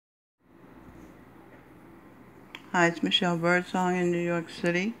Hi, it's Michelle Birdsong in New York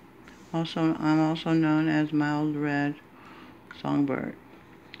City. I'm also known as Mild Red Songbird.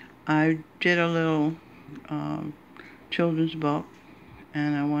 I did a little children's book,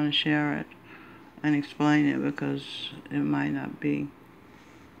 and I want to share it and explain it because it might not be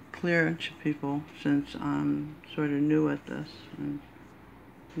clear to people since I'm sort of new at this and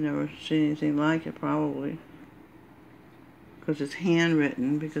never seen anything like it probably. Because it's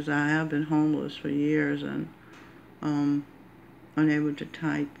handwritten, because I have been homeless for years and unable to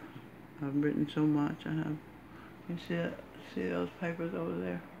type. I've written so much. I have. You see those papers over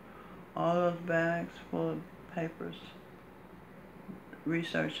there? All those bags full of papers.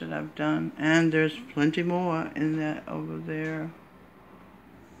 Research that I've done, and there's plenty more in that over there.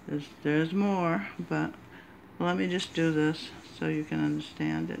 There's more, but let me just do this so you can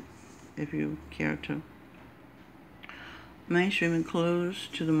understand it, if you care to. Mainstreaming clues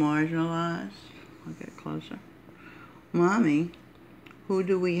to the marginalized. I'll get closer. Mommy, who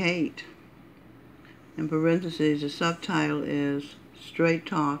do we hate? In parentheses, the subtitle is Straight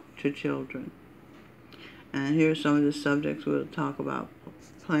Talk to Children. And here are some of the subjects we'll talk about.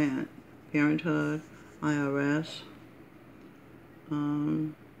 Planned Parenthood, IRS,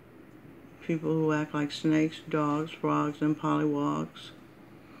 people who act like snakes, dogs, frogs, and pollywogs,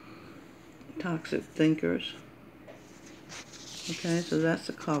 toxic thinkers. Okay, so that's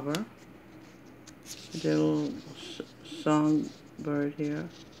the cover. I did a little songbird here.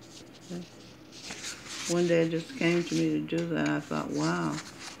 Okay. One day it just came to me to do that. I thought, wow,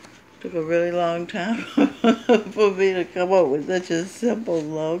 it took a really long time for me to come up with such a simple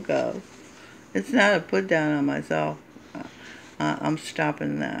logo. It's not a put down on myself. I'm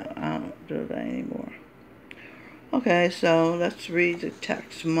stopping that. I don't do that anymore. Okay, so let's read the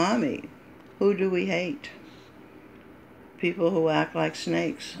text. Mommy, who do we hate? People who act like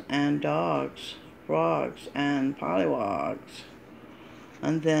snakes and dogs, frogs, and pollywogs.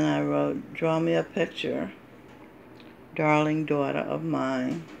 And then I wrote, draw me a picture, darling daughter of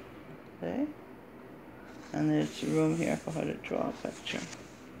mine. Okay? And there's room here for her to draw a picture.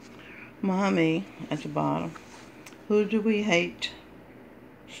 Mommy, at the bottom, who do we hate?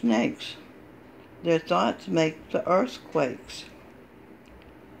 Snakes. Their thoughts make the earthquakes.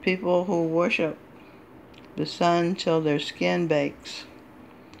 People who worship the sun till their skin bakes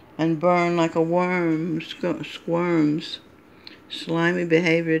and burn like a worm squirms. Slimy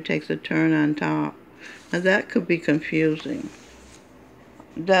behavior takes a turn on top. Now that could be confusing.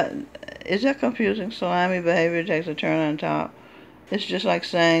 Is that confusing? Slimy behavior takes a turn on top. It's just like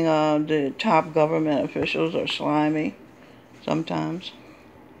saying the top government officials are slimy sometimes.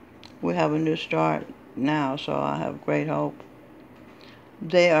 We have a new start now, so I have great hope.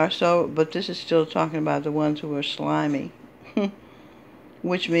 They are so, but this is still talking about the ones who are slimy,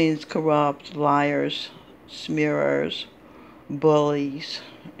 which means corrupt, liars, smearers, bullies,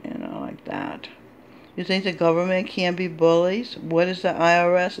 like that. You think the government can't be bullies? What is the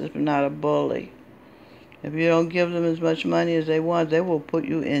IRS if not a bully? If you don't give them as much money as they want, they will put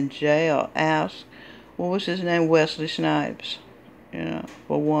you in jail. Ask, what was his name? Wesley Snipes,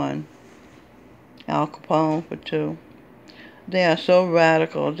 for one. Al Capone for two. They are so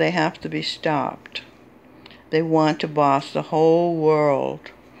radical, they have to be stopped. They want to boss the whole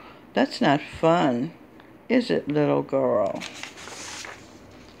world. That's not fun, is it, little girl?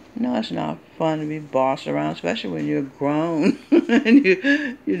 No, it's not fun to be bossed around, especially when you're grown and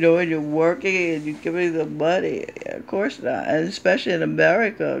when you're working and you're giving them money. Of course not, and especially in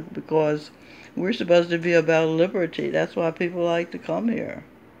America, because we're supposed to be about liberty. That's why people like to come here.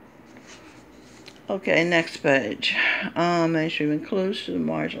 Okay, next page. Mainstreaming clues to the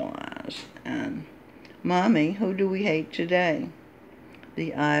marginalized. And Mommy, who do we hate today?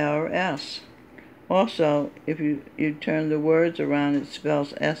 The IRS. Also, if you turn the words around, it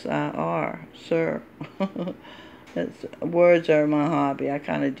spells S-I-R, sir. Words are my hobby. I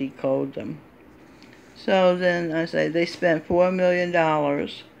kind of decode them. So then I say, they spent $4 million.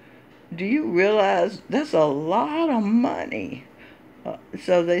 Do you realize that's a lot of money?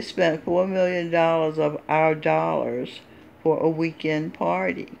 So they spent $4 million of our dollars for a weekend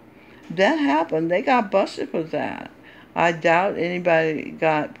party. That happened. They got busted for that. I doubt anybody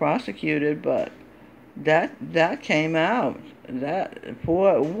got prosecuted, but that came out.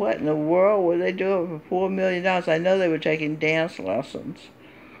 What in the world were they doing for $4 million? I know they were taking dance lessons.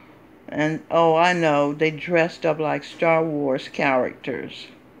 And, I know, they dressed up like Star Wars characters.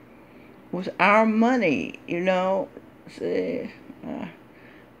 It was our money, See?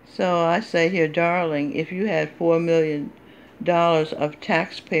 So I say here, darling, if you had $4 million of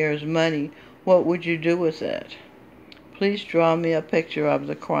taxpayers' money, what would you do with it? Please draw me a picture of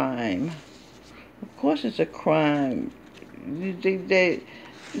the crime. Of course it's a crime. You think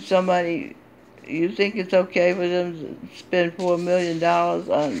you think it's okay for them to spend $4 million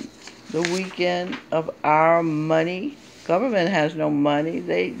on the weekend of our money? Government has no money.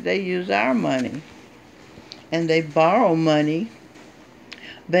 They use our money. And they borrow money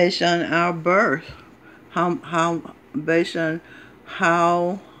based on our birth. How based on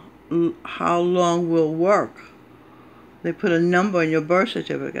how how long we'll work. They put a number on your birth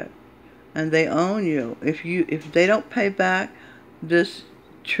certificate, and they own you. If they don't pay back this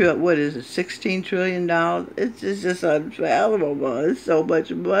what is it, $16 trillion? It's just unfathomable. It's so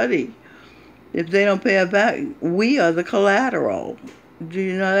much money. If they don't pay it back, we are the collateral. Do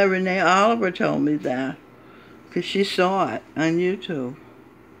you know that? Renee Oliver told me that because she saw it on YouTube.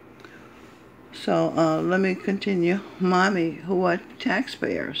 So let me continue. Mommy, who are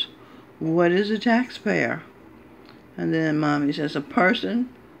taxpayers? What is a taxpayer? And then Mommy says, a person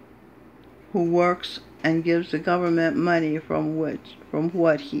who works and gives the government money from what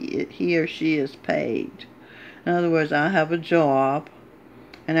he or she is paid. In other words, I have a job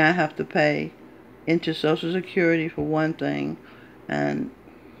and I have to pay into Social Security for one thing, and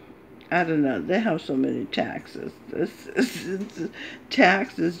I don't know, they have so many taxes.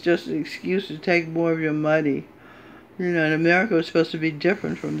 Tax is just an excuse to take more of your money. You know, in America it's supposed to be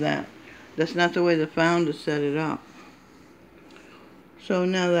different from that. That's not the way the founders set it up. So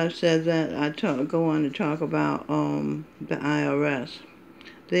now that I've said that, I go on to talk about the IRS.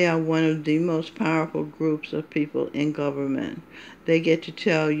 They are one of the most powerful groups of people in government. They get to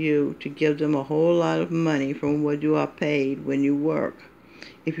tell you to give them a whole lot of money from what you are paid when you work.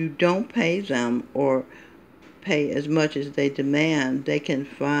 If you don't pay them or pay as much as they demand, they can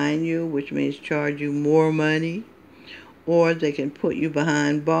fine you, which means charge you more money, or they can put you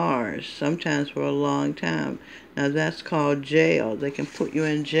behind bars, sometimes for a long time. Now that's called jail. They can put you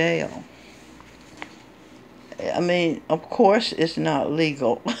in jail. I mean, of course it's not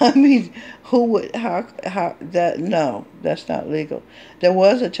legal. I mean, who would, how, no, that's not legal. There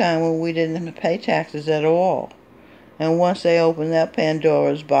was a time when we didn't pay taxes at all. And once they opened that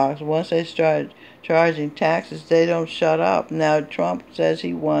Pandora's box, once they started charging taxes, they don't shut up. Now Trump says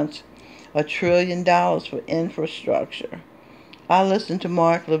he wants $1 trillion for infrastructure. I listened to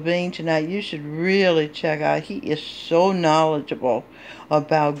Mark Levine tonight. You should really check out. He is so knowledgeable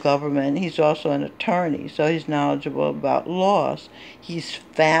about government. He's also an attorney, so he's knowledgeable about laws. He's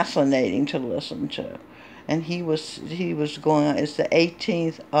fascinating to listen to. And he was going on. It's the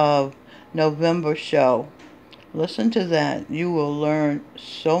 18th of November show. Listen to that. You will learn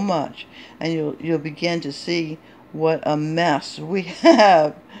so much, and you'll begin to see what a mess we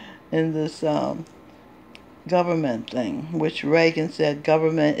have in this government thing, which Reagan said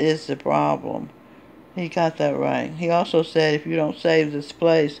government is the problem. He got that right. He also said if you don't save this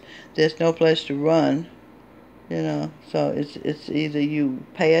place, there's no place to run. You know, so it's either you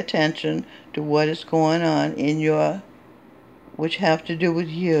pay attention to what is going on in your, which have to do with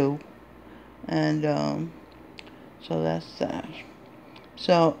you, and so that's that.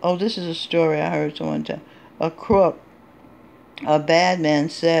 So, this is a story I heard someone tell. A bad man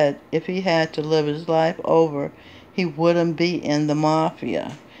said if he had to live his life over, he wouldn't be in the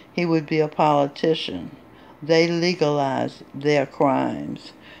mafia. He would be a politician. They legalize their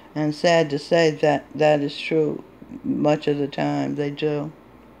crimes. And sad to say that is true. Much of the time they do.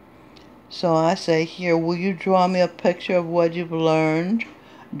 So I say here, will you draw me a picture of what you've learned?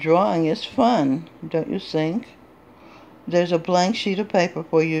 Drawing is fun, don't you think? There's a blank sheet of paper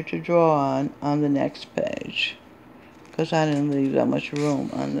for you to draw on the next page. Because I didn't leave that much room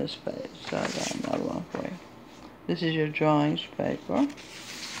on this page, so I got another one for you. This is your drawings paper.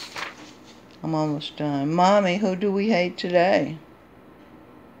 I'm almost done. Mommy, who do we hate today?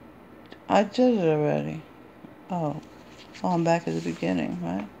 I did it already. Oh, I'm back at the beginning,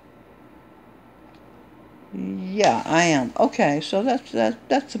 right? Yeah, I am. Okay, so that's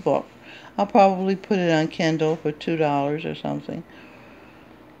the book. I'll probably put it on Kindle for $2 or something.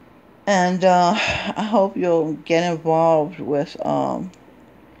 And I hope you'll get involved with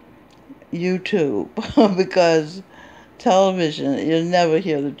YouTube because television, you'll never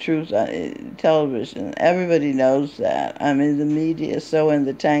hear the truth on television. Everybody knows that. I mean, the media is so in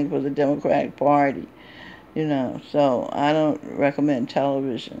the tank for the Democratic Party, you know. So I don't recommend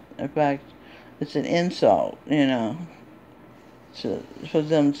television. In fact, it's an insult, you know, for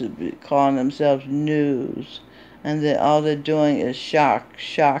them to be calling themselves news. And that all they're doing is shock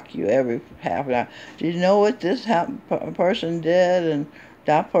you every half an hour. Do you know what this person did and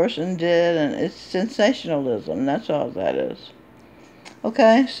that person did? And it's sensationalism. That's all that is.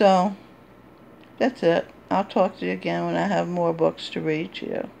 Okay, so that's it. I'll talk to you again when I have more books to read to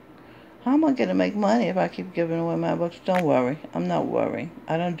you. How am I going to make money if I keep giving away my books? Don't worry. I'm not worrying.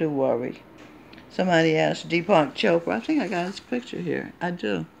 I don't do worry. Somebody asked Deepak Chopra. I think I got his picture here. I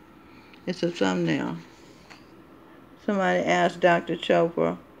do. It's a thumbnail. Somebody asked Dr.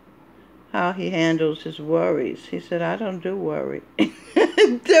 Chopra how he handles his worries. He said, I don't do worry.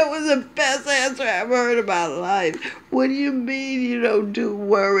 That was the best answer I've heard about life. What do you mean you don't do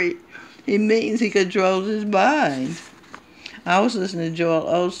worry? He means he controls his mind. I was listening to Joel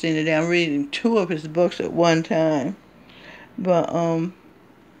Osteen today. I'm reading 2 of his books at one time. But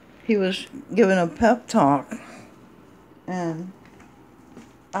he was giving a pep talk, and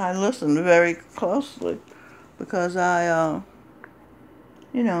I listened very closely because I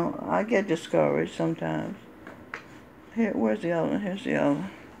get discouraged sometimes. Here, where's the other one? Here's the other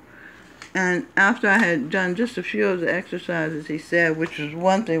one. And after I had done just a few of the exercises he said, which was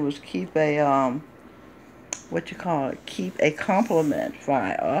one thing, was keep a keep a compliment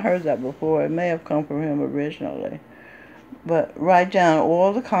file. I heard that before. It may have come from him originally. But write down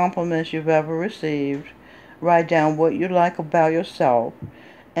all the compliments you've ever received. Write down what you like about yourself.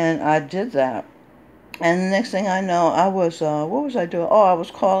 And I did that. And the next thing I know, I was, what was I doing? Oh, I was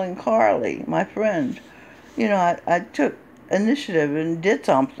calling Carly, my friend. I took initiative and did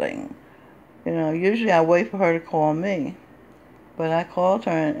something. Usually I wait for her to call me. But I called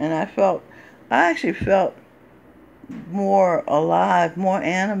her, and I actually felt more alive, more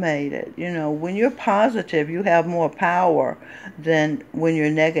animated. When you're positive, you have more power than when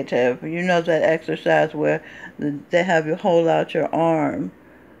you're negative. You know that exercise where they have you hold out your arm,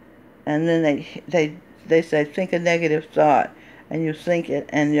 and then they say, think a negative thought, and you think it,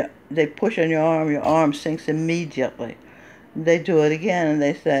 and they push on your arm sinks immediately. They do it again, and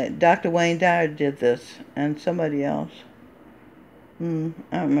they say, Dr. Wayne Dyer did this, and somebody else. I don't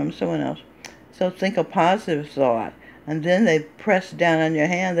remember, someone else. So think a positive thought, and then they press down on your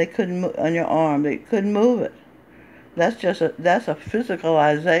hand. They couldn't on your arm. They couldn't move it. That's a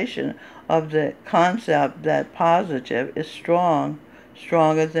physicalization of the concept that positive is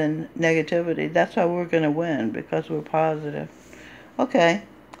stronger than negativity. That's how we're going to win, because we're positive. Okay,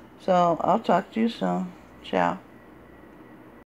 so I'll talk to you soon. Ciao.